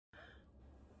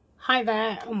Hi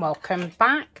there and welcome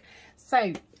back.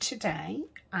 So today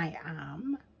I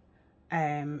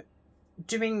am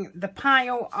doing the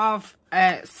pile of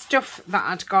stuff that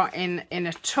I'd got in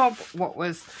a tub. What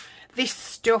was this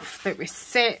stuff that we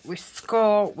sit, we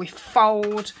score, we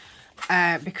fold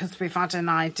because we've had an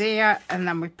idea, and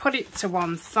then we put it to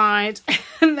one side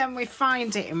and then we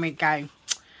find it and we go,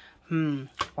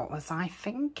 what was I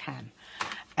thinking?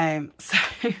 So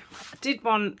I did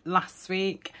one last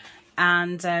week.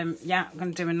 And yeah, I'm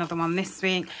going to do another one this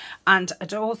week. And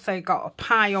I'd also got a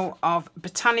pile of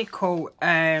botanical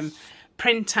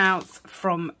printouts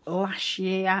from last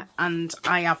year, and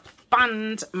I have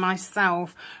banned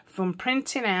myself from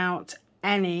printing out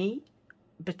any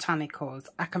botanicals.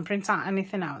 I can print out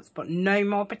anything else, but no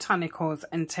more botanicals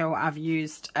until I've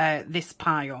used this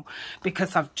pile,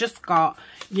 because I've just got,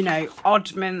 you know,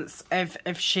 oddments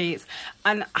of sheets.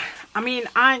 And I mean,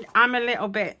 I'm a little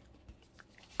bit,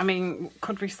 I mean,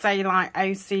 could we say like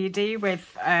OCD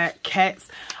with kits?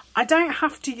 I don't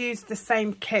have to use the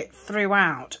same kit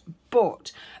throughout,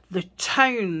 but the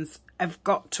tones have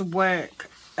got to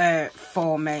work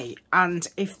for me, and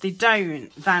if they don't,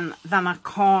 then I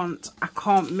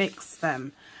can't mix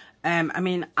them. I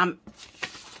mean, I'm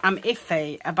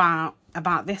iffy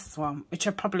about this one, which I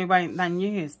probably won't then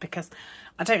use because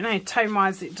I don't know, tone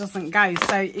wise it doesn't go.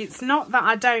 So it's not that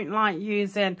I don't like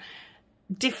using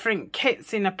different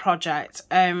kits in a project,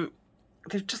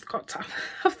 they've just got to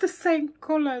have the same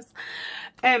colours.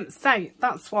 So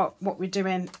that's what we're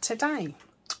doing today.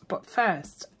 But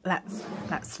first,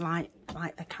 let's light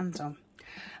the candle.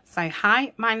 So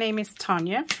hi, my name is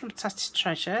Tania from Tatty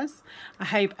Treasures. I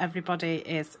hope everybody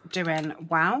is doing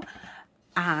well.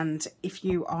 And if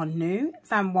you are new,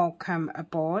 then welcome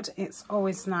aboard. It's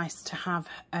always nice to have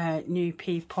new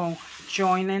people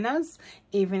joining us,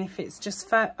 even if it's just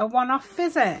for a one-off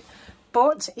visit.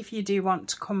 But if you do want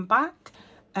to come back,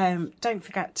 don't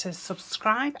forget to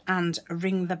subscribe and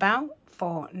ring the bell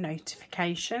for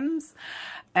notifications.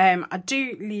 I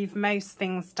do leave most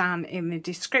things down in the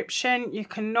description. You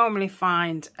can normally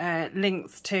find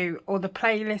links to all the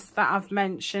playlists that I've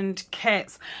mentioned,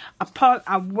 kits.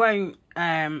 I won't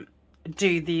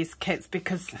do these kits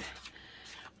because,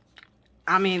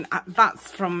 I mean,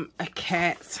 that's from a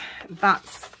kit,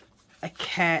 that's a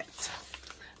kit,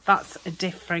 that's a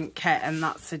different kit, and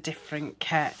that's a different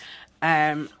kit.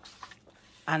 And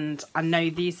I know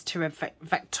these two are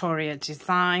Victoria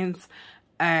designs,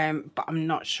 but I'm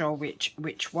not sure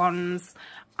which ones.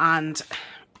 And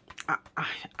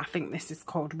I think this is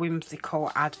called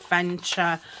Whimsical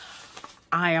Adventure.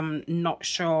 I am not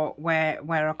sure where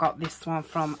I got this one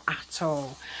from at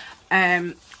all.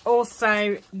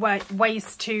 Also,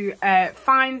 ways to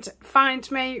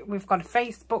find me. We've got a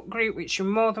Facebook group which you're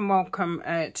more than welcome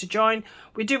to join.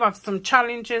 We do have some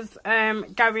challenges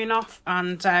going off,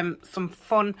 and some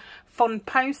fun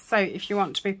posts. So if you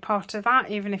want to be part of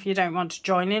that, even if you don't want to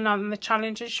join in on the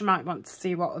challenges, you might want to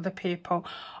see what other people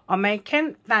are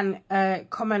making, then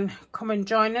come and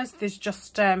join us. There's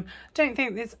just don't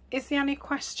think is there any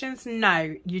questions?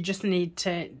 No, you just need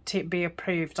to be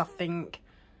approved. I think,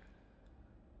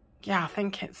 yeah, I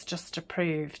think it's just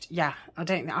approved. Yeah, I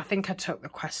think I took the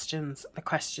questions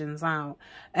out.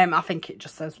 I think it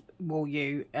just says, will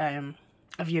you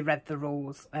have you read the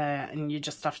rules, and you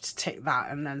just have to tick that,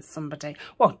 and then somebody,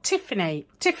 well, Tiffany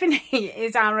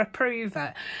is our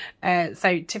approver,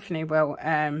 so Tiffany will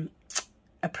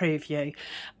approve you.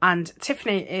 And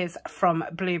Tiffany is from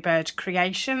Bluebird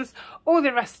Creations. All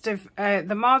the rest of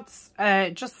the mods,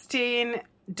 Justine,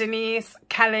 Denise,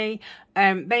 Kelly,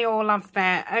 they all have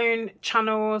their own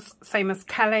channels, same as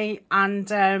Kelly.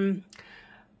 And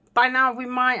by now we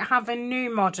might have a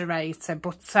new moderator,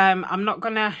 but I'm not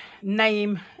gonna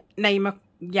name a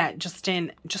yet, just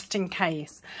in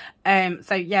case.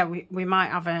 So yeah, we might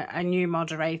have a new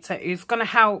moderator who's going to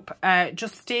help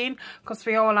Justine, because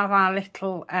we all have our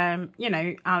little you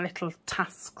know, our little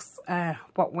tasks,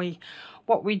 what we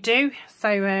do.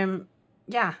 So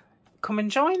yeah, come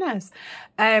and join us.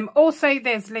 Also,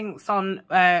 there's links on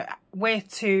where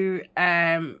to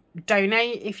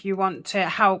donate if you want to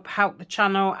help the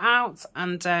channel out,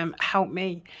 and help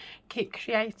me keep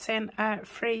creating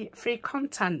free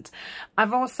content.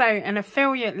 I've also an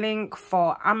affiliate link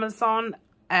for Amazon.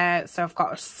 So I've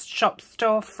got a shop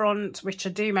storefront, which I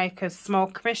do make a small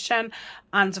commission,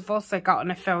 and I've also got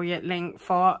an affiliate link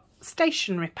for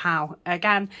stationery pal.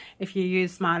 Again, if you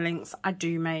use my links, I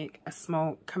do make a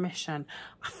small commission.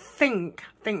 I think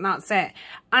that's it.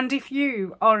 And if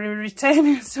you are a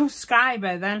returning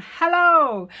subscriber, then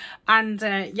hello, and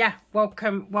yeah,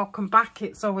 welcome back.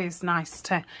 It's always nice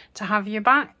to have you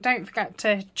back. Don't forget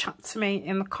to chat to me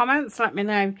in the comments. Let me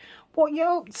know what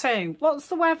you're up to. What's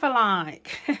the weather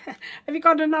like? Have you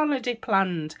got an holiday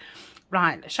planned?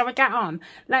 Right, shall we get on?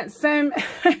 Let's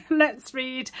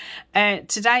read.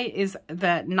 Today is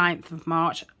the 9th of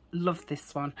March. Love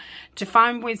this one. To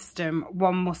find wisdom,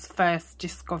 one must first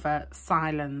discover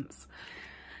silence.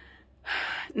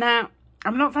 Now,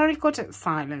 I'm not very good at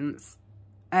silence.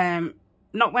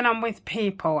 Not when I'm with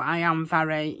people. I am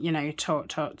very, you know,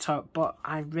 talk, but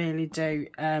I really do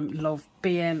love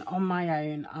being on my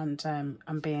own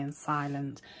and being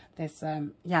silent. There's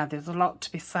yeah, there's a lot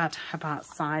to be said about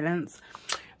silence.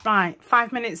 Right,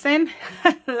 5 minutes in.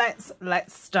 let's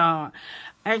start.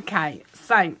 Okay,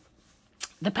 so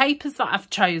the papers that I've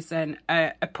chosen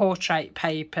are portrait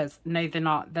papers. No, they're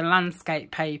not. They're landscape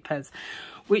papers,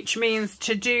 which means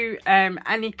to do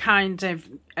any kind of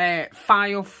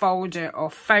file, folder or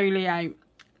folio,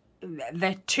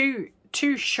 they're too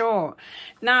short.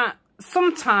 Now,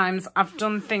 sometimes I've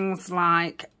done things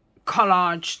like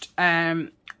collaged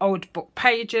old book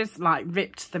pages, like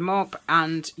ripped them up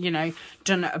and, you know,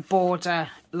 done a border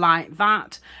like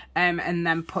that, and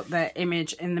then put the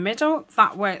image in the middle.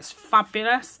 That works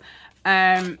fabulous.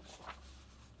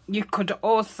 You could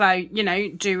also, you know,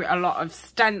 do a lot of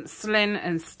stenciling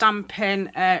and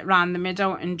stamping around the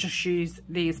middle and just use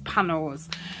these panels.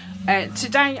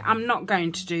 Today, I'm not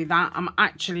going to do that. I'm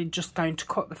actually just going to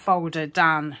cut the folder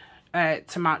down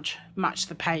to match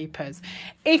the papers.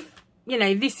 If, you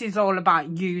know, this is all about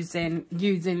using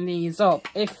these up.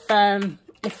 If I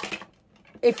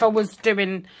was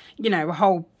doing, you know, a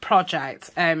whole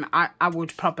project, I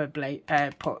would probably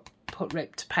put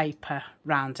ripped paper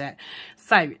around it.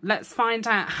 So let's find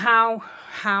out how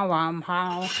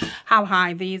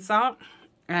high these are,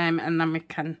 and then we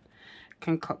can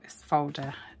cut this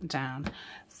folder down.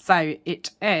 So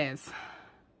it is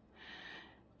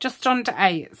just under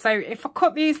 8. So if I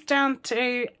cut these down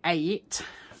to 8,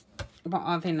 what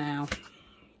are they now?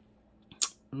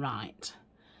 Right.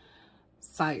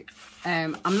 So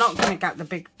I'm not going to get the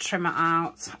big trimmer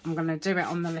out. I'm going to do it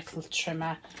on the little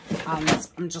trimmer, and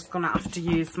I'm just going to have to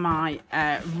use my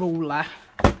ruler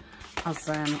as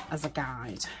a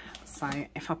guide. So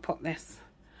if I put this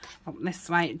up this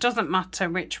way, it doesn't matter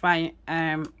which way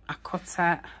I cut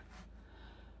it.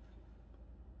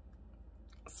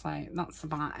 So that's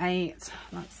about 8.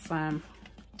 Let's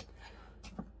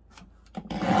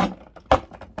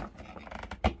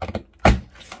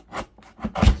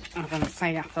I'm going to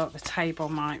say I thought the table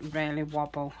might really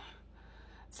wobble.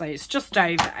 So it's just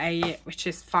over 8, which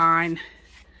is fine.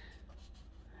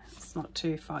 It's not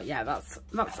too far. Yeah, that's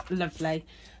lovely.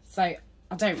 So I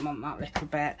don't want that little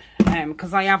bit,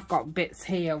 because I have got bits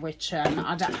here which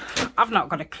I've not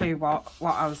got a clue what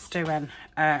I was doing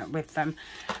with them.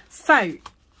 So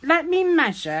let me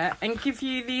measure and give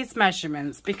you these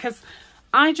measurements, because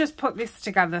I just put this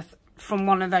together from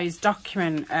one of those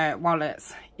document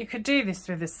wallets. You could do this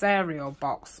with a cereal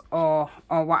box or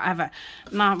whatever.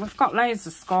 Now, we've got loads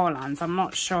of score lines. I'm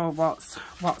not sure what's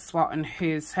what and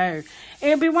who's who.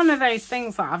 It'll be one of those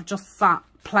things that I've just sat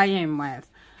playing with.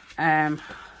 I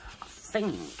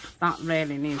think that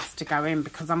really needs to go in,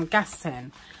 because I'm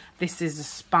guessing this is a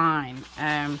spine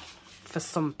for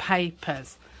some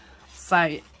papers.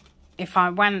 So if I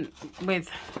went with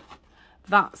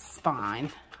that spine,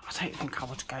 I don't think I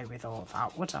would go with all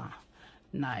that, would I?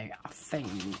 No, I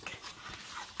think.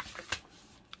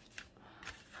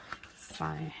 So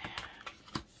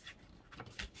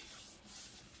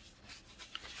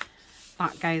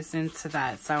that goes into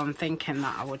there. So I'm thinking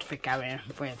that I would be going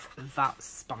with that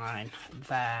spine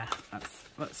there.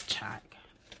 Let's check.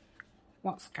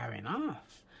 What's going on?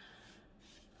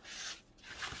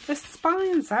 There's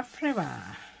spines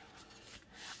everywhere.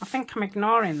 I think I'm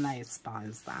ignoring those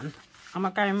spines then. Am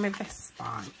I going with this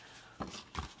spine?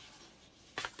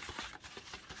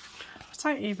 I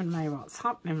don't even know what's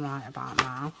happening right about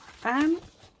now.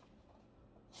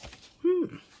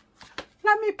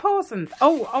 Let me pause and...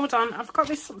 Oh, hold on. I've got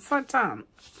this upside down.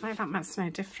 No, that makes no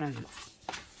difference.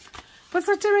 Was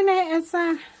I doing it as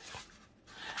a...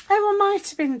 Oh, I might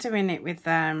have been doing it with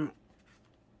a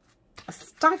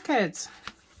staggered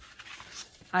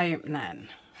opening.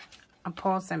 I'm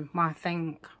pausing my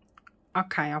thing.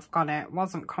 Okay, I've got it. It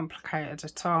wasn't complicated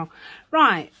at all.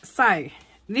 Right, so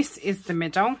this is the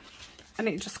middle, and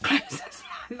it just closes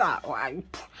like that way.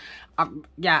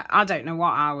 Yeah, I don't know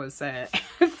what I was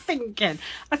thinking.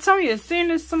 I tell you, as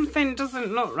soon as something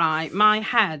doesn't look right, my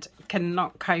head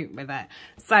cannot cope with it.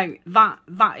 So that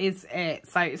is it.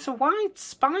 So it's a wide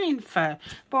spine fur,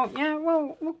 but yeah,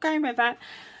 we'll go with it.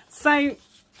 So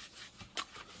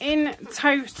in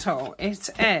total, it's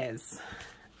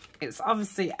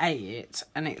obviously 8,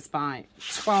 and it's by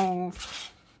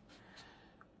 12,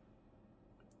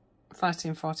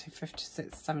 13, 14,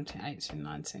 15, 17, 18,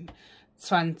 19,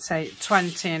 20,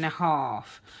 20 and a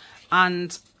half.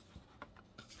 And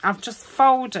I've just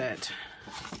folded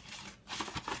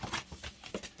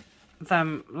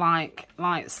them like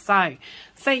so.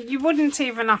 So you wouldn't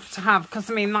even have to have,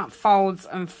 because I mean that folds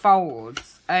and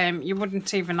folds, you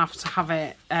wouldn't even have to have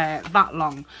it that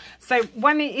long. So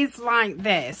when it is like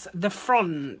this, the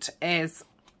front is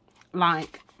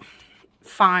like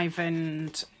 5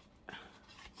 and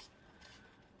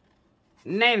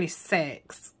nearly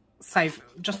 6, so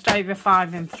just over 5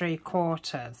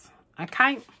 3/4.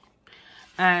 Okay.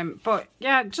 But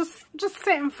yeah, just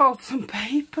sit and fold some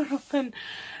paper up and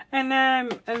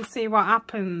see what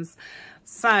happens.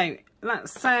 So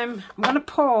let's I'm going to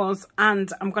pause,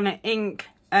 and I'm going to ink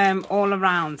all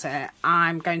around it.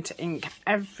 I'm going to ink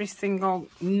every single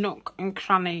nook and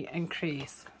cranny and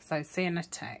crease. So see you in a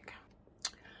tick.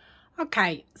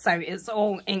 Okay, so it's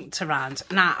all inked around.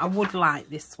 Now I would like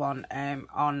this one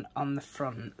on the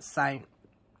front. So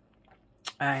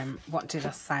what did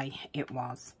I say it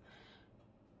was?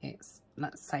 It's,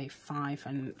 let's say, 5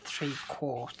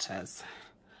 3/4.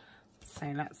 So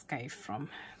let's go from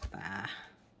there.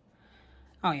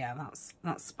 Oh yeah,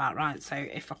 that's about right. So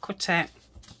if I cut it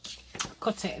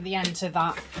at the end of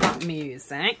that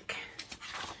music.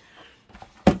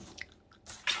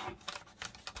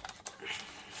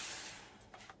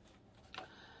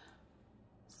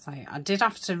 So I did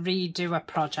have to redo a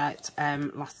project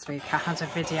last week. I had a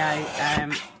video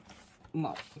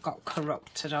what got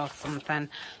corrupted or something,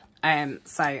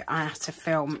 so I had to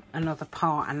film another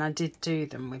part, and I did do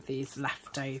them with these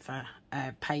leftover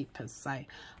papers. So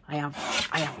I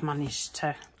have managed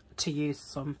to use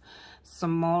some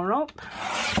more up.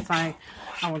 So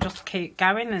I will just keep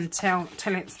going until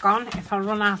it's gone. If I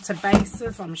run out of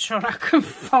bases, I'm sure I can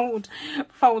fold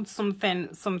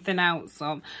something else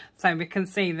up. So we can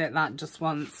see that just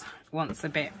wants a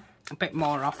bit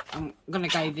more off. I'm gonna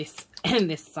go this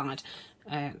side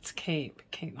to keep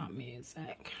that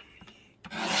music.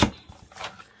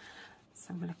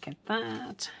 So look at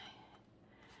that.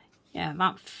 Yeah,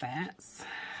 that fits.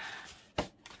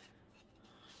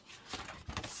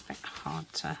 It's a bit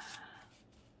hard to,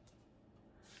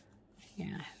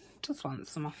 yeah, just want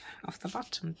some off the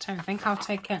bottom too. I think I'll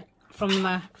take it from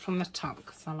the top,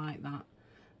 because I like that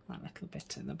little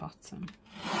bit at the bottom.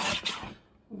 Oh,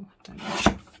 I don't know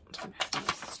if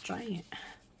that's straight.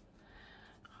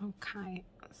 Okay,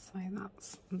 so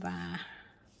that's there.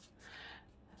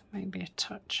 Maybe a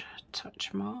touch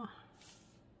more.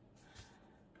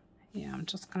 Yeah, I'm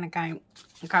just gonna go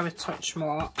a touch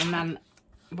more, and then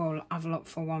we'll have a look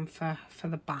for one for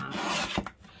the back,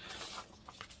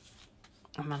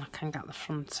 and then I can get the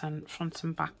front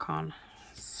and back on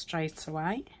straight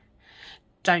away.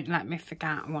 Don't let me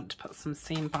forget, I want to put some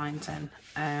seam binding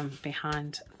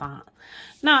behind that.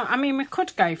 Now, I mean, we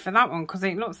could go for that one because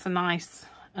it looks a nice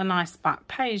back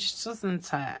page,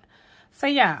 doesn't it? So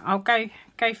yeah, I'll go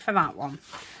for that one.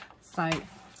 So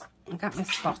I'll get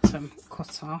this bottom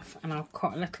cut off, and I'll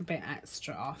cut a little bit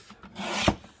extra off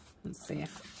and see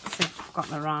if I've got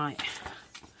the right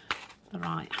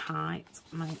height.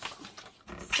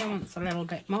 Still wants a little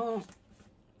bit more.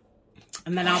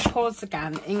 And then I'll pause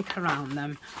again, ink around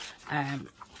them,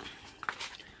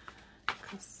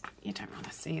 because you don't want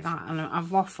to see that. And I've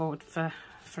waffled for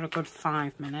a good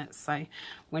 5 minutes, so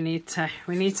we need to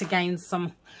gain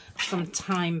some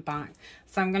time back.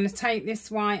 So I'm going to take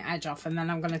this white edge off, and then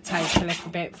I'm going to take a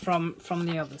little bit from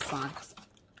the other side, because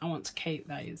I want to keep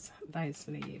those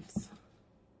leaves.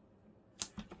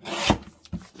 Let's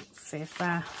see if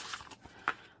they're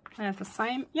the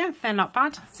same. Yeah, they're not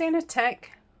bad. See you in a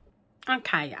tick.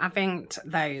 Okay, I've inked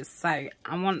those, so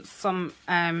I want some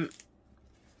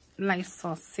lace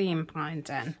or seam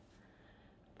binding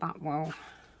that will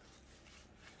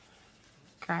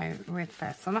go with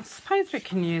this. And I suppose we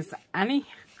can use any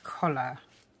colour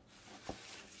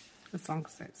as long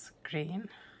as it's green.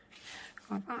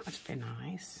 Oh, that would be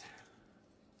nice.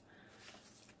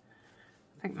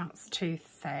 I think that's too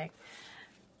thick.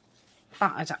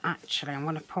 That would actually, I'm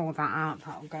going to pull that out.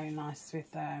 That'll go nice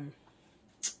with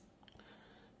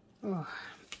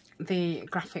the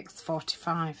Graphics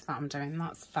 45 that I'm doing.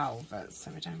 That's velvet, so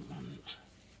we don't want,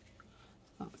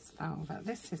 that's velvet.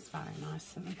 This is very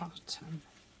nice at the bottom.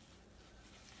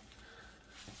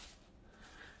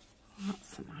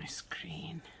 That's a nice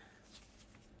green.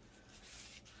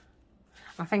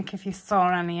 I think if you saw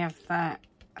any of the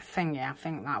thingy, I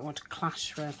think that would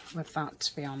clash with that,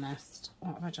 to be honest.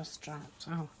 What have I just dropped?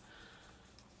 Oh,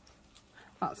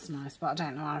 that's nice, but I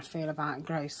don't know how I feel about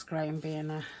gross grain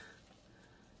being a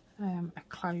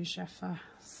closure for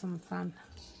something.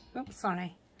 Oops,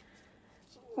 sorry.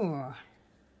 Oh,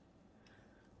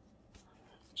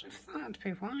 if that'd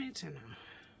be wide enough.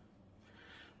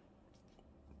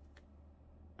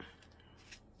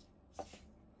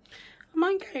 I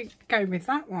might go with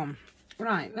that one.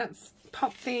 Right, let's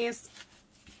pop these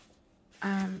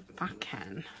back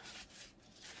in.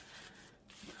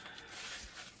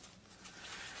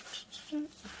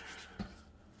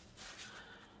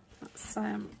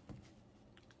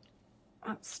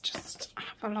 Let's just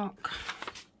have a look.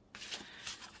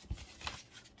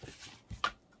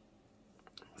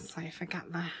 So if I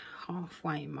get the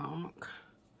halfway mark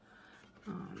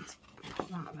and put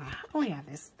that there. Oh yeah,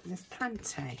 there's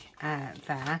plenty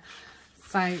there.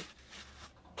 So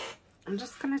I'm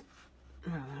just gonna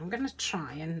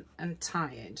try and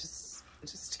tie it just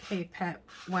to keep it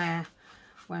where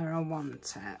I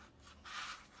want it.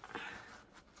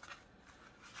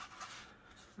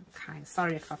 Okay,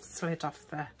 sorry if I've slid off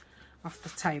the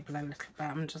table a little bit.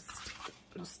 I'm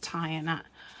just tying it.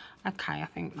 Okay, I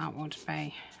think that would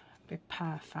be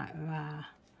perfect there.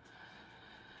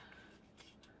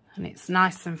 And it's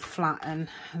nice and flat and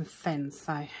thin,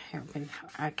 so it'll be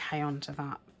okay under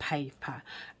that paper.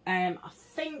 I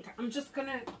think I'm just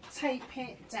gonna tape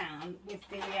it down with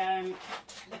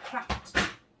the craft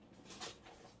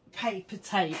paper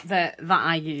tape that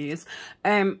I use.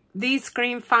 These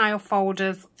green file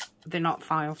folders, they're not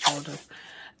file folders,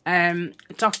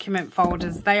 document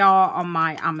folders, they are on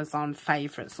my Amazon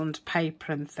favourites under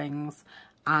paper and things,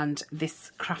 and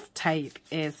this craft tape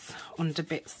is under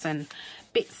bits and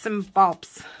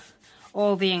bobs.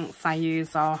 All the inks I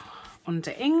use are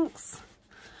under inks.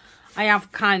 I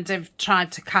have kind of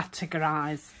tried to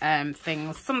categorise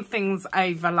things. Some things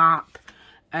overlap,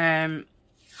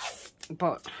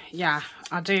 but yeah,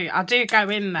 I do go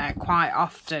in there quite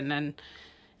often and,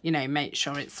 you know, make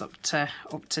sure it's up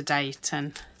to date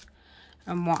and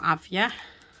what have you.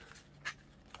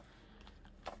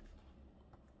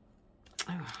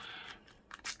 Oh.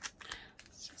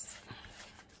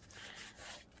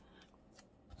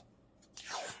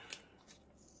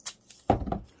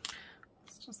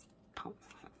 Let's just pop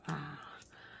that there.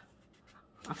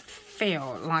 I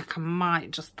feel like I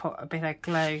might just put a bit of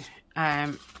glue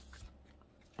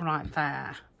right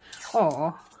there,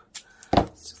 or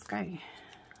let's just go.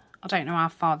 I don't know how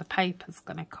far the paper's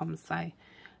going to come, so if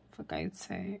I go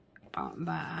to about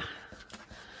there.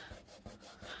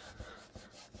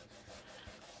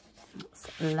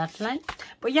 That's lovely.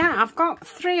 But yeah, I've got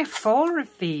 3 or 4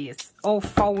 of these all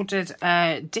folded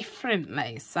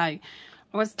differently, so I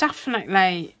was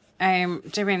definitely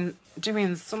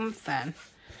doing something.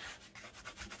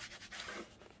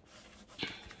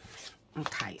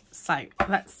 Okay, so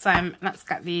let's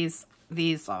get these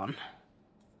on.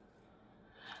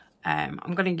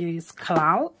 I'm going to use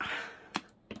clout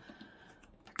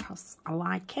because I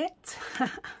like it.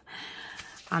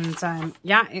 And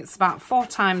yeah, it's about 4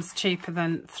 times cheaper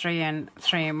than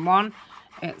 3-in-1.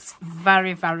 It's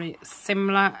very, very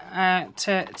similar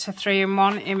to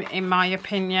 3-in-1 in my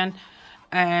opinion.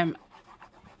 I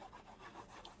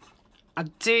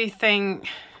do think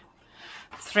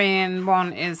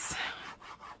 3-in-1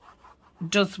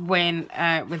 does win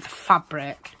with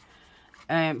fabric,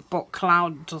 but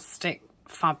cloud does stick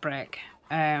fabric.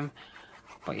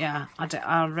 But yeah,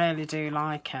 I really do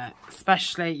like it,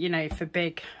 especially, you know, for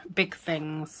big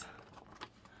things,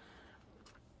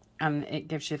 and it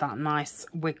gives you that nice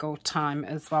wiggle time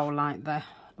as well, like the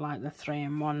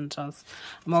 3-in-1 does.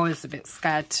 I'm always a bit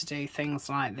scared to do things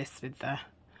like this with the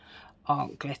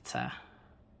art glitter.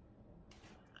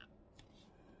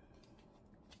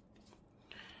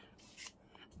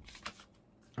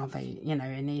 Or they, you know,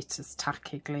 Anita's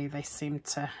tacky glue, they seem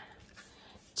to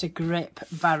grip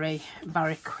very,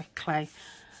 very quickly.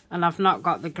 And I've not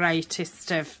got the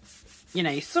greatest of, you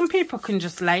know, some people can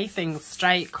just lay things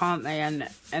straight, can't they? And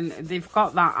they've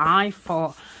got that eye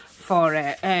for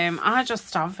it. I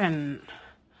just haven't.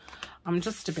 I'm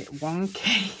just a bit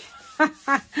wonky.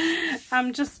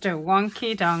 I'm just a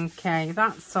wonky donkey,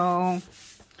 that's all.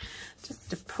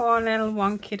 Just a poor little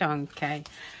wonky donkey.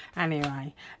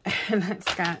 Anyway,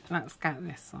 let's get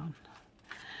this on.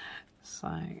 So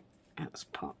let's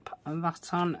pop that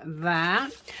on there.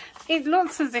 It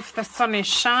looks as if the sun is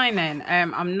shining.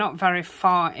 I'm not very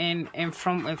far in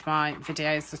front with my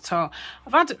videos at all.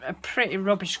 I've had a pretty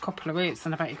rubbish couple of weeks,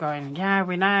 and I bet you're going, yeah,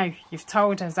 we know, you've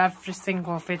told us every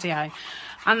single video.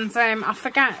 And I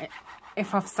forget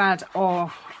if I've said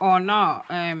or not.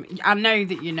 I know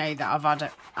that you know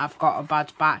that I've got a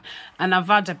bad back, and I've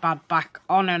had a bad back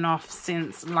on and off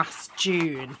since last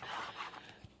June.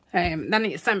 Then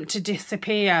it seemed to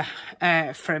disappear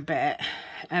for a bit,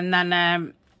 and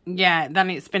then yeah, then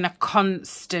it's been a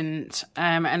constant,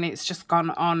 and it's just gone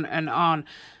on and on.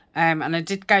 And I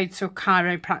did go to a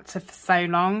chiropractor for so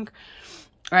long,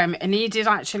 and he did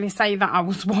actually say that I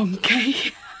was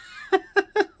wonky.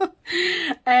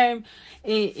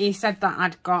 He said that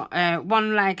I'd got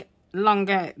one leg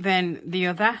longer than the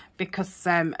other because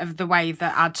of the way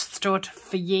that I'd stood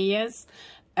for years.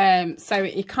 So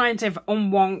he kind of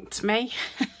unwonked me.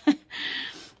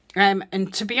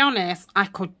 And to be honest, I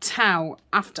could tell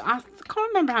after, I can't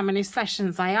remember how many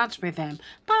sessions I had with him,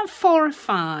 about 4 or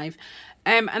 5.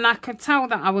 And I could tell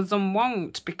that I was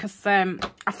unwonked because I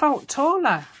felt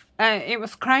taller. It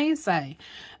was crazy.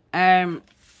 And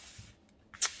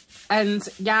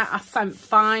yeah, I felt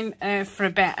fine for a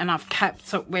bit, and I've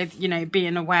kept up with, you know,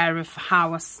 being aware of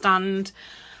how I stand.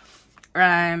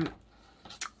 And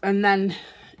then,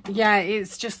 yeah,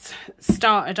 it's just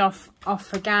started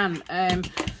off again.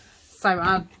 So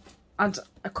I had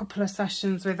a couple of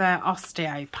sessions with an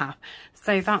osteopath.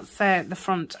 So that's the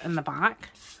front and the back.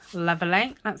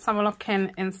 Lovely. Let's have a look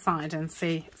inside and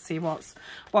see what's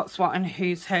what and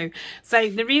who's who. So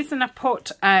the reason I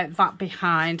put that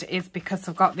behind is because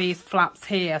I've got these flaps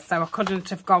here, so I couldn't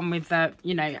have gone with the,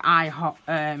 you know,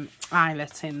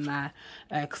 eyelet in there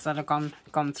because I'd have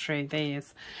gone through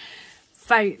these.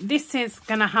 So this is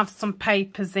going to have some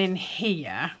papers in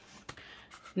here.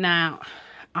 Now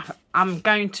I'm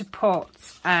going to put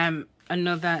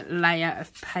another layer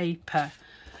of paper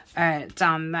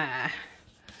down there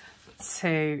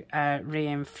to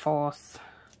reinforce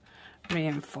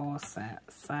it.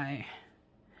 So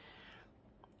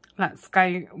let's go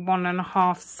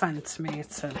 1.5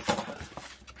 centimeters.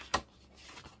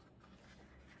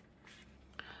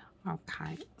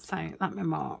 Okay, so let me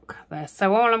mark this.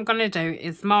 So all I'm going to do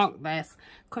is mark this,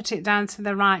 cut it down to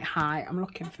the right height. I'm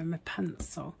looking for my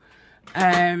pencil.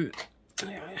 I'll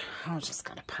just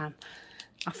get a pen.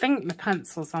 I think my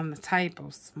pencil's on the table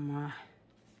somewhere.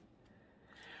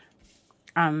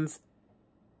 And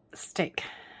stick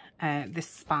this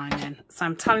spine in. So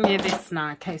I'm telling you this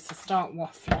now in case I start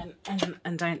waffling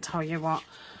and don't tell you what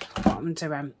I'm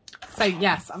doing. So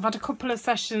yes, I've had a couple of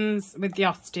sessions with the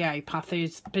osteopath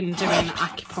who's been doing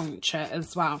acupuncture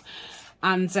as well.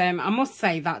 And I must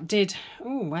say that did...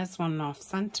 Oh, where's 1.5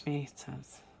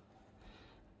 centimetres?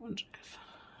 I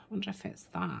wonder if it's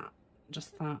that.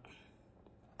 Just that.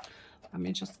 Let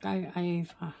me just go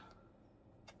over.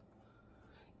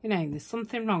 You know, there's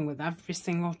something wrong with every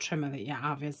single trimmer that you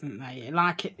have, isn't there?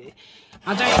 Like,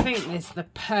 I don't think it's the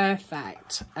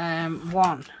perfect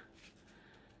one.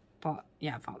 But,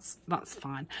 yeah, that's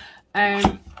fine.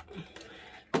 And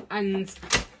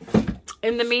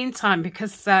in the meantime,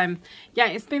 because, yeah,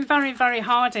 it's been very, very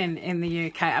hard in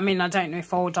the UK. I mean, I don't know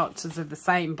if all doctors are the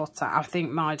same, but I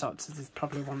think my doctors is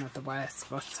probably one of the worst.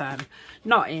 But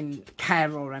not in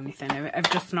care or anything,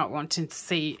 of just not wanting to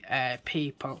see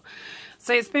people.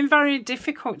 So it's been very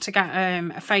difficult to get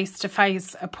a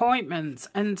face-to-face appointment.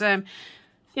 And,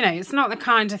 you know, it's not the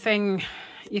kind of thing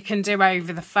you can do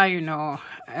over the phone or,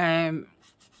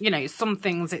 you know, some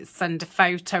things it's send a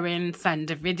photo in,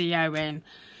 send a video in,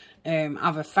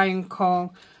 have a phone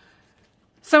call.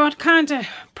 So I'd kind of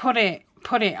put it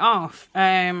off.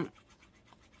 And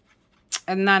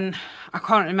then I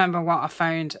can't remember what I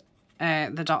phoned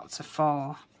the doctor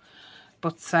for.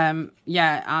 But,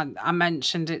 yeah, I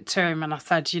mentioned it to him and I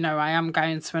said, you know, I am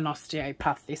going to an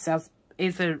osteopath. He says,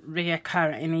 is a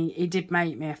reoccurring, and he did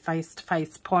make me a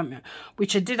face-to-face appointment,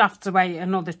 which I did have to wait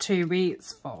another 2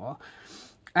 weeks for.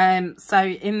 So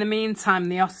in the meantime,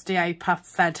 the osteopath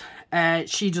said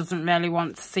she doesn't really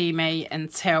want to see me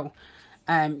until,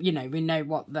 you know, we know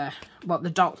what the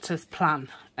doctor's plan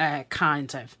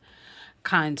kind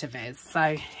of is.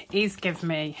 So he's given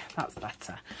me, that's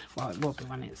better, well it will be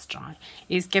when it's dry,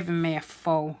 he's given me a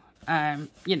full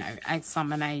you know,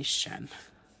 examination.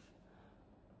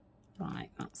 Right,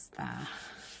 that's there.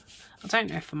 I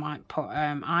don't know if I might put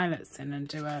eyelets in and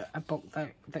do a book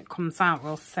that comes out,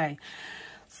 we'll see.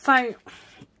 So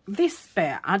this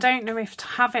bit, I don't know if to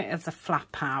have it as a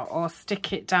flap out or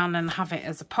stick it down and have it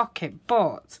as a pocket,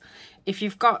 but if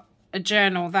you've got a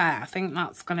journal there, I think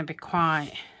that's going to be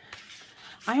quite...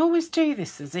 I always do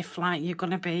this as if like you're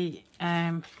going to be,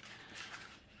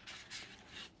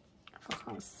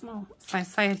 small. So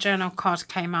say a journal card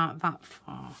came out that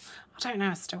far. I don't know,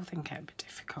 I still think it would be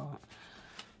difficult.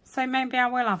 So maybe I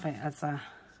will have it as a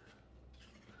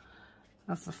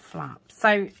flap.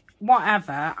 So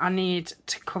whatever, I need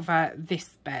to cover this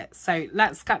bit. So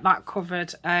let's get that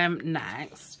covered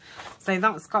next. So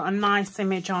that's got a nice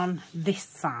image on this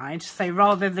side. So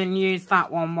rather than use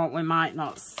that one, what we might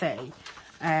not see,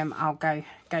 I'll go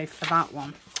for that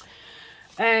one.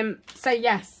 So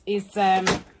yes,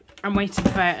 I'm waiting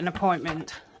for an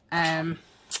appointment to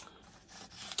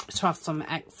have some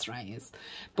x-rays,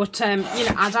 but you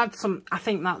know, I'd had some, I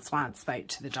think that's why I'd spoke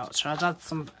to the doctor. I'd had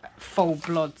some full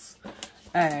bloods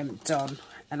done,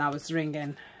 and I was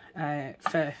ringing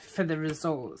for the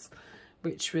results,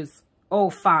 which was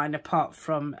all fine apart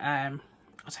from I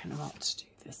don't know what to do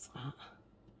this at.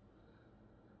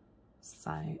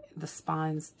 So the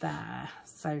spine's there,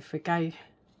 so if we go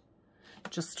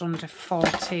just under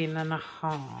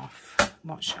 14.5,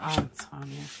 what's your arm,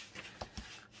 Tania?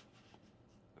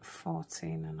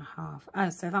 14.5. Oh,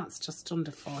 so that's just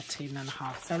under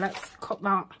 14.5. So let's cut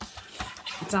that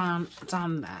down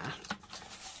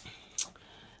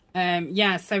there.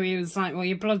 Yeah, so he was like, well,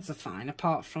 your bloods are fine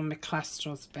apart from my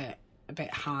cholesterol's a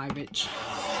bit high, which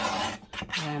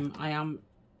I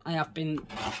have been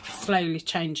slowly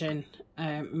changing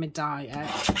my diet,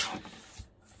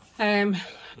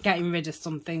 getting rid of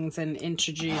some things and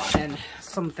introducing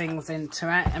some things into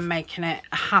it and making it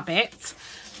a habit.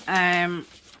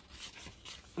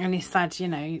 And he said, you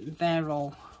know, they're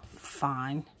all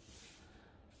fine.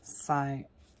 So,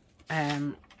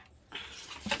 yeah,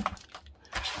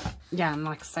 and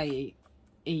like I say,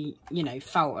 he you know,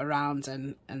 felt around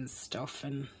and stuff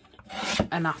and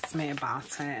asked me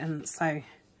about it. And so,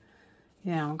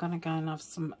 yeah, I'm going to go and have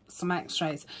some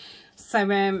x-rays.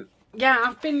 So, yeah,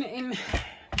 I've been in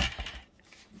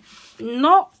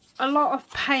not a lot of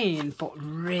pain, but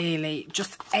really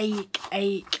just ache.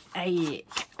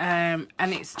 And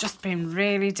it's just been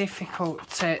really difficult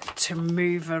to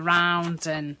move around,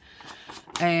 and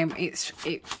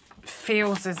it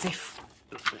feels as if,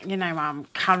 you know, I'm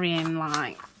carrying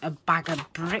like a bag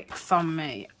of bricks on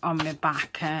my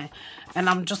back, and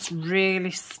I'm just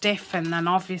really stiff. And then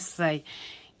obviously,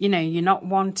 you know, you're not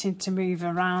wanting to move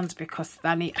around because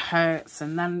then it hurts,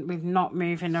 and then with not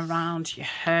moving around you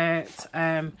hurt.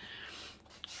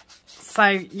 So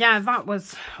yeah, that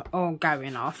was all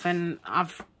going off, and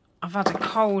I've had a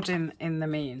cold in the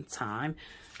meantime,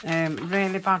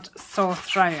 really bad sore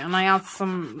throat, and I had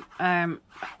some a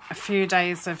few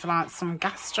days of like some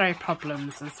gastro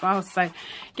problems as well. So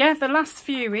yeah, the last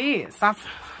few weeks I've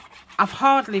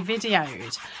hardly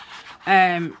videoed.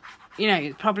 You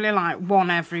know, probably like one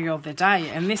every other day,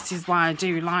 and this is why I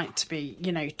do like to be,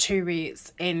 you know, 2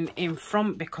 weeks in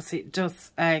front, because it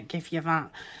does give you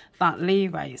that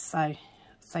leeway. So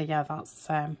yeah,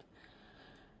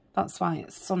 that's why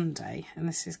it's Sunday, and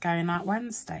this is going out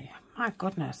Wednesday. My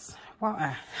goodness, what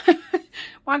a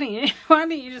why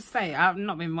didn't you just say I've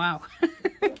not been well?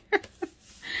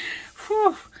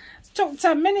 Whew, it's took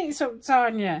 10 minutes up,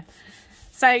 Tania.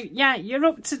 So yeah, you're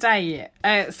up to date.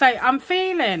 So I'm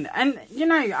feeling, and you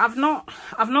know, I've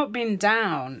not been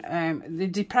down. The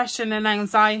depression and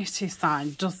anxiety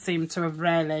side does seem to have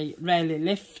really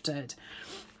lifted.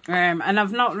 And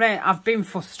I've been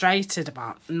frustrated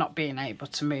about not being able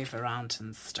to move around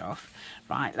and stuff.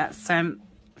 Right, let's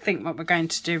think what we're going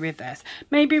to do with this.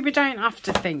 Maybe we don't have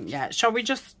to think yet. Shall we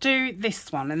just do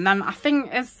this one, and then I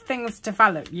think as things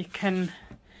develop, you can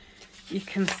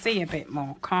see a bit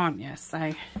more, can't you? So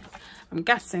I'm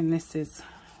guessing this is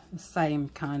the same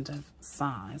kind of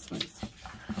size.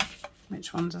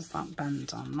 Which one does that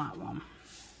bend on? That one.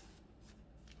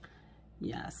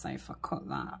 Yeah, so if I cut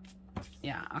that,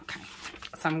 yeah, okay.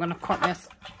 So I'm going to cut this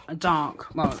a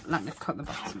dark, well, let me cut the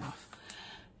bottom off.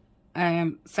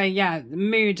 So yeah, the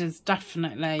mood has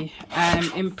definitely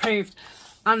improved,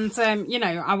 and you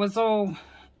know, I was all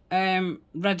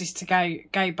ready to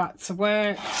go back to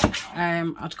work.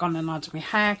 I'd gone and had my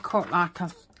hair cut like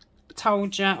I've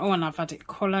told you. Oh, and I've had it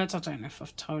coloured. I don't know if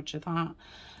I've told you that.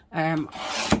 I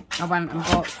went and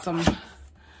bought some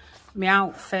my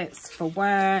outfits for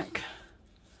work.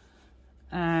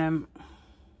 And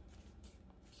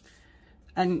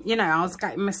you know, I was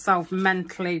getting myself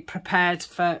mentally prepared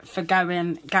for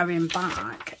going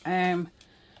back. And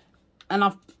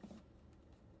I've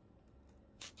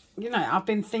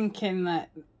been thinking that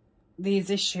these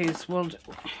issues would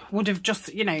have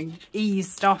just, you know,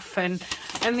 eased off, and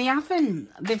they haven't.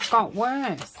 They've got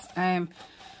worse.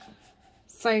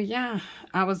 So yeah,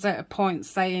 I was at a point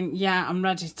saying, yeah, I'm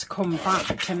ready to come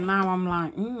back, and now I'm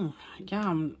like, yeah,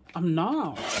 I'm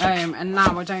not. And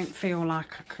now I don't feel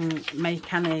like I can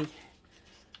make any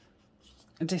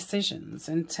decisions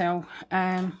until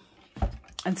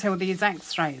these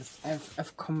x-rays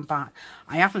have come back.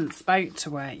 I haven't spoke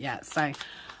to her yet, so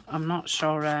I'm not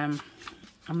sure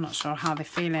how they're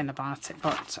feeling about it,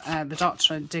 but the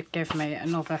doctor did give me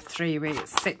another 3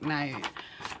 weeks sick note.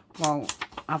 Well,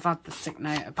 I've had the sick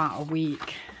note about a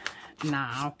week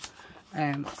now,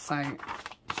 so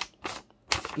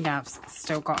yeah, I've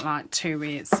still got like 2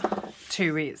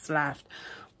 weeks left,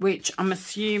 which I'm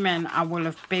assuming I will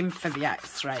have been for the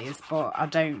x-rays, but I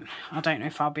don't know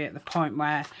if I'll be at the point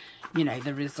where, you know,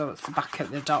 the results are back at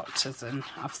the doctor's and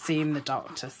I've seen the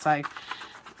doctor. So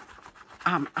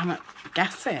I'm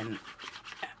guessing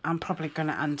I'm probably going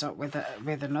to end up with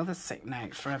another sick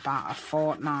note for about a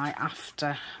fortnight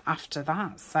after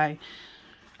that. So,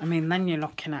 I mean, then you're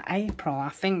looking at April. I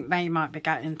think they might be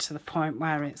getting to the point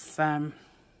where it's,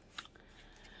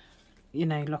 you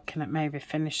know, looking at maybe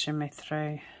finishing me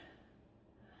through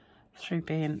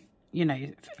being, you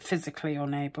know, physically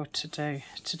unable to do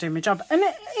my job. And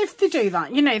if they do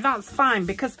that, you know, that's fine,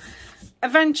 because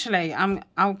eventually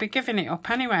I'll be giving it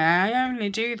up anyway. I only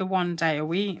do the 1 day a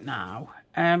week now,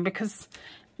 because,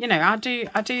 you know, I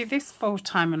do this full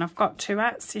time, and I've got 2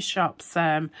 Etsy shops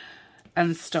and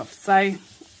stuff. So,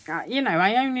 you know,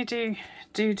 I only do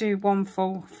 1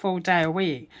 full day a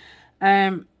week.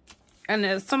 And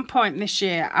at some point this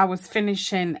year, I was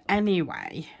finishing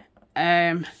anyway,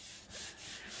 and,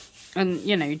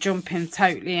 you know, jumping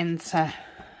totally into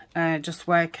just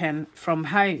working from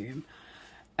home.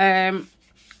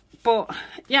 But,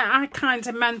 yeah, I kind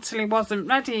of mentally wasn't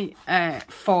ready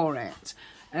for it.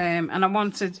 And I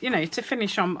wanted, you know, to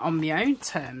finish on my own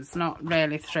terms, not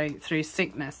really through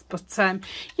sickness. But,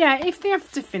 yeah, if they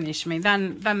have to finish me,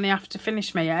 then they have to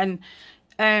finish me. And,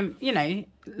 you know,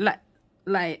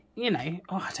 let you know,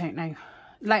 oh, I don't know,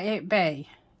 let it be.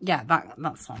 Yeah,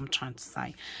 that's what I'm trying to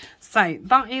say. So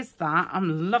that is that.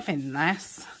 I'm loving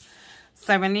this.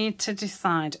 So I need to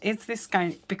decide, is this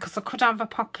going, because I could have a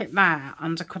pocket there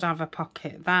and I could have a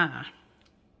pocket there.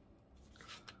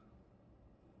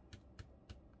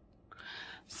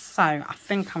 So I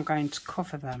think I'm going to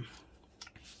cover them.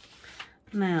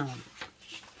 Now,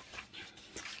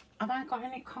 have I got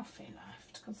any coffee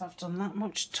left? Because I've done that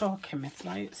much talking, my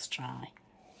throat's dry.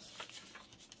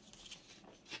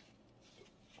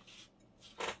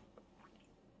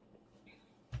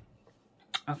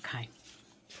 Okay.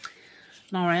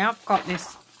 Now I have got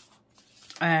this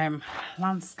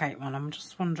landscape one. I'm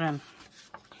just wondering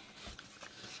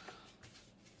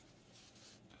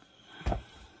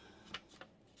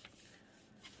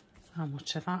how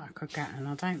much of that I could get, and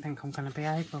I don't think I'm going to be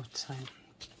able to.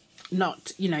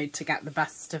 Not, you know, to get the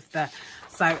best of the...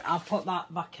 So I'll put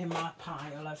that back in my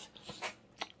pile of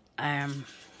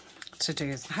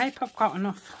to-dos. I hope I've got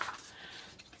enough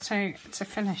to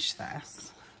finish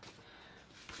this.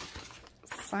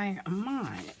 So I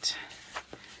might...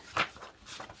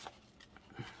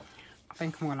 I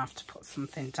think I'm going to have to put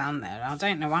something down there. I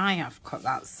don't know why I've cut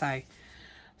that so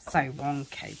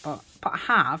wonky, but I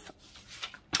have.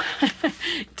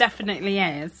 Definitely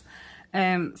is.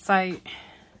 So...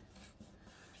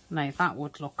 No, that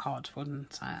would look odd,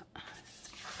 wouldn't it?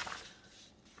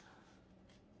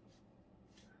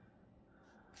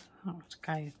 That would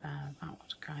go there, that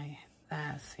would go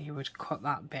there. So you would cut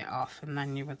that bit off and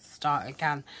then you would start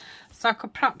again. So I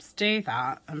could perhaps do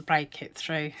that and break it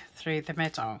through the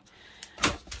middle.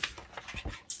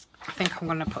 I think I'm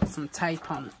going to put some tape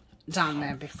on down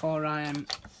there before I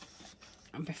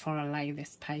lay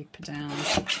this paper down.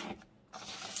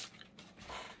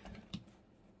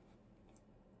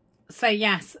 So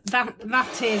yes, that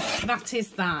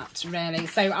is that really.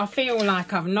 So I feel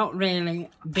like I've not really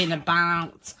been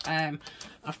about.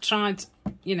 I've tried,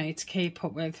 you know, to keep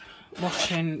up with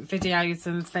watching videos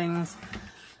and things,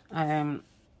 and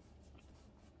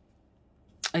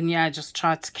yeah, just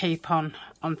tried to keep on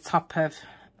top of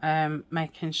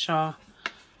making sure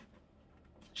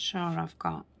I've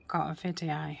got a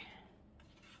video.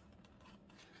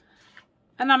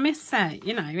 And I miss it,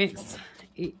 you know.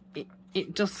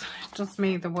 It does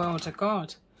me the world of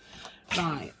good.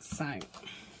 Right, so I'm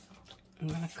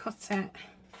going to cut it.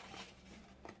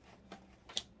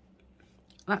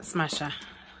 Let's measure.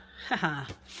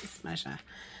 Let's measure.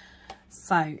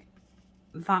 So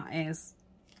that is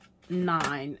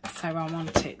 9. So I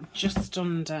want it just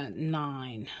under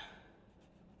 9.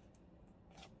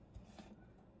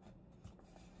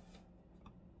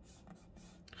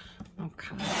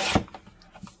 Okay.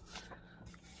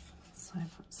 So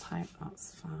let's hope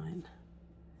that's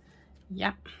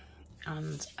Yep,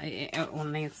 and it will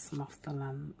need some off the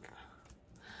length.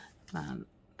 Then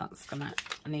that's gonna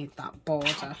need that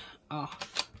border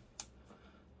off.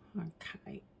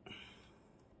 Okay.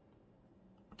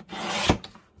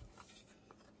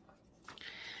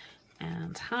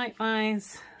 And height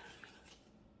wise,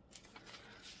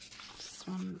 just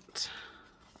want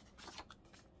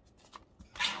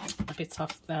a bit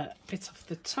off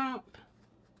the top.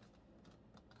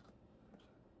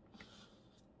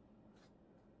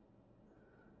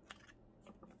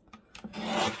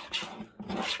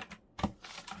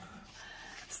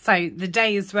 So the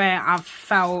days where I've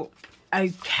felt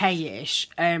okay-ish,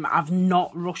 I've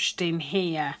not rushed in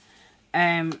here,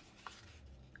 and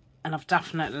I've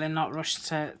definitely not rushed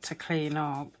to clean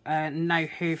up. No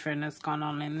hoovering has gone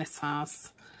on in this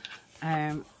house.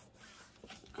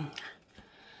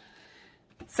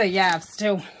 So yeah, I've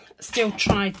still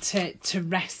tried to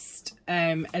rest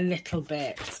a little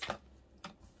bit.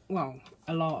 Well,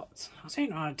 a lot. I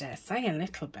don't know, I dare say a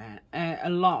little bit. A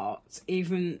lot.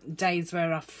 Even days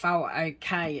where I felt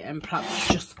okay and perhaps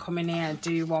just come in here,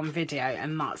 do one video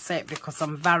and that's it, because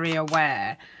I'm very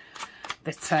aware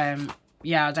that,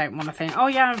 yeah, I don't want to think, oh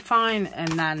yeah, I'm fine,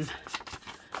 and then,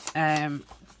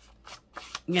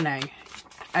 you know,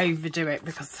 overdo it,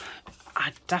 because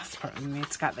I desperately need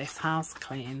to get this house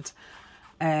cleaned.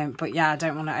 But yeah, I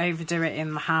don't want to overdo it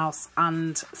in the house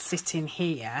and sit in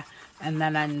here and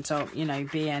then end up, you know,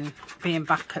 being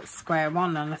back at square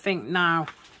one. And I think now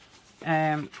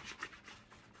I'm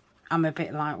a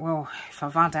bit like, well, if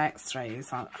I've had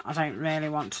x-rays, I don't really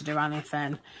want to do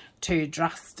anything too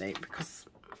drastic, because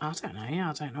I don't know,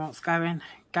 yeah, I don't know what's going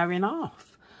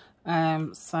off.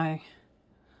 So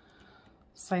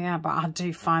yeah, but I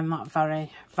do find that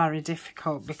very, very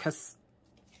difficult, because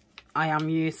I am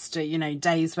used to, you know,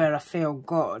 days where I feel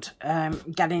good,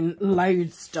 getting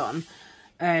loads done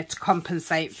to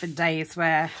compensate for days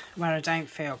where I don't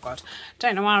feel good.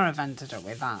 Don't know where I've ended up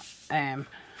with that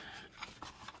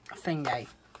thingy.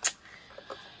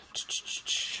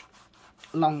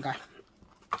 Longer.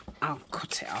 I'll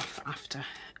cut it off after.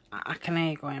 I can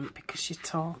hear you going, because you're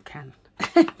talking.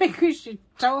 Because you're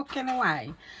talking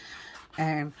away.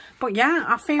 But yeah,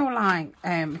 I feel like,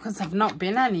 because I've not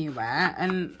been anywhere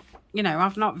and, you know,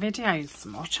 I've not videoed so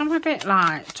much, I'm a bit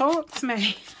like, talk to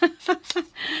me.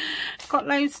 Got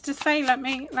loads to say, let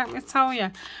me tell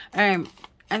you. And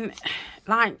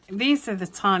like, these are the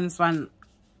times when,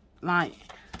 like,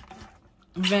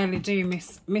 really do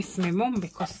miss my mum,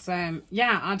 because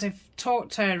yeah, I'd have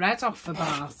talked her head off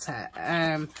about it.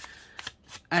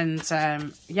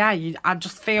 Yeah, I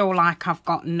just feel like I've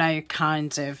got no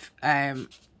kind of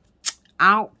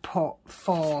output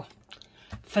for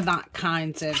that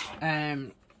kind of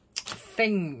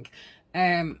thing.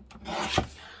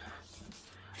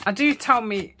 I do tell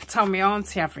me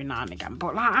auntie every now and again,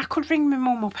 but like, I could ring my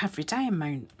mum up every day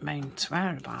and moan to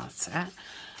her about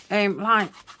it. Like,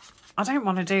 I don't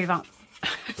want to do that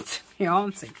to my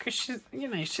auntie, because she's, you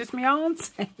know, she's my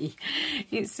auntie.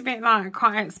 It's a bit like, I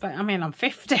can't expect, I mean, I'm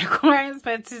 50, I can't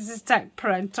expect her to take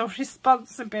parental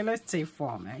responsibility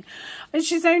for me. And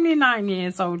she's only 9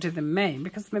 years older than me,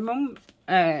 because my mum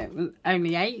was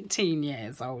only 18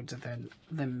 years older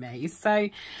than me. So,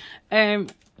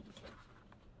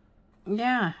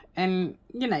 yeah, and,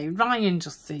 you know, Ryan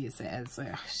just sees it as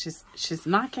she's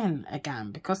nagging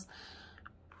again, because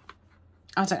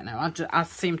I don't know, I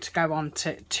seem to go on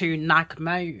to nag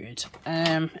mode,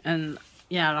 and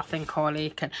yeah, I think all he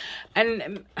can,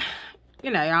 and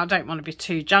you know, I don't want to be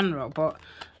too general, but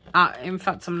in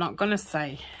fact, I'm not going to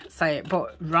say it,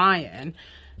 but Ryan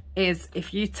is,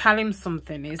 if you tell him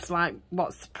something, he's like,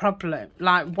 what's the problem?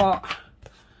 Like, what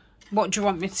do you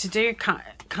want me to do?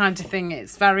 Kind of thing.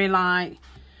 It's very like,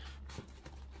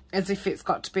 as if it's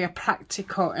got to be a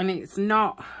practical, and it's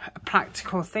not a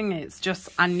practical thing. It's just,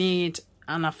 I need,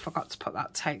 and I forgot to put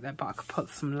that tape there, but I could put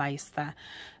some lace there.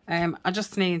 I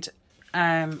just need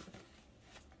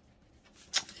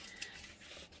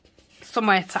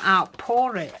somewhere to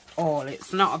outpour it all.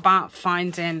 It's not about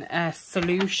finding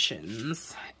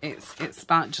solutions. It's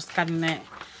about just getting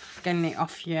it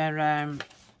off your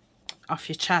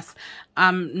chest.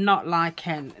 I'm not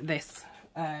liking this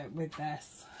with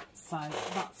this, so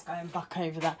that's going back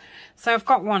over there. So I've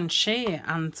got one sheet,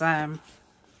 and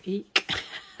eek.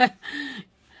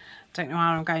 Don't know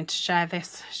how I'm going to share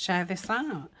this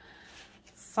out.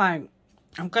 So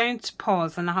I'm going to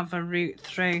pause and have a root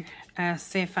through,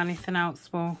 see if anything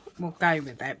else will go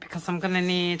with it, because I'm going to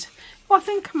need, well, I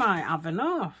think I might have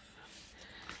enough.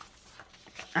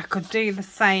 I could do the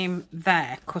same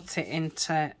there, cut it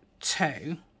into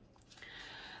two.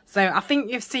 So I think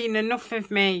you've seen enough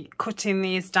of me cutting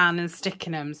these down and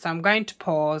sticking them. So I'm going to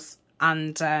pause,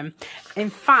 and in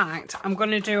fact, I'm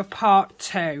going to do a part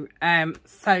 2.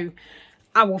 So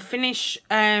I will finish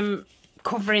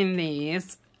covering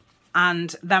these,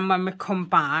 and then when we come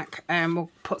back, we'll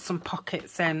put some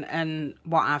pockets in and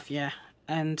what have you.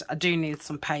 And I do need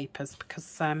some papers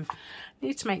because I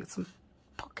need to make some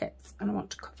pockets and I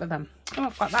want to cover them. Oh,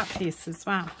 I've got that piece as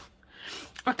well.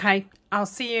 Okay, I'll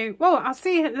see you. Well, I'll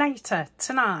see you later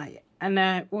tonight,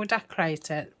 and we'll decorate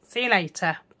it. See you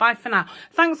later. Bye for now.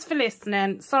 Thanks for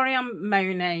listening. Sorry I'm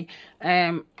moany.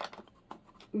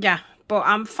 Yeah, but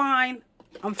I'm fine.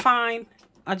 I'm fine.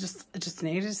 I just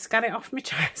needed to get it off my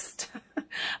chest. I'm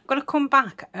gonna come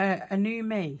back a new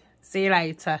me. See you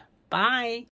later. Bye.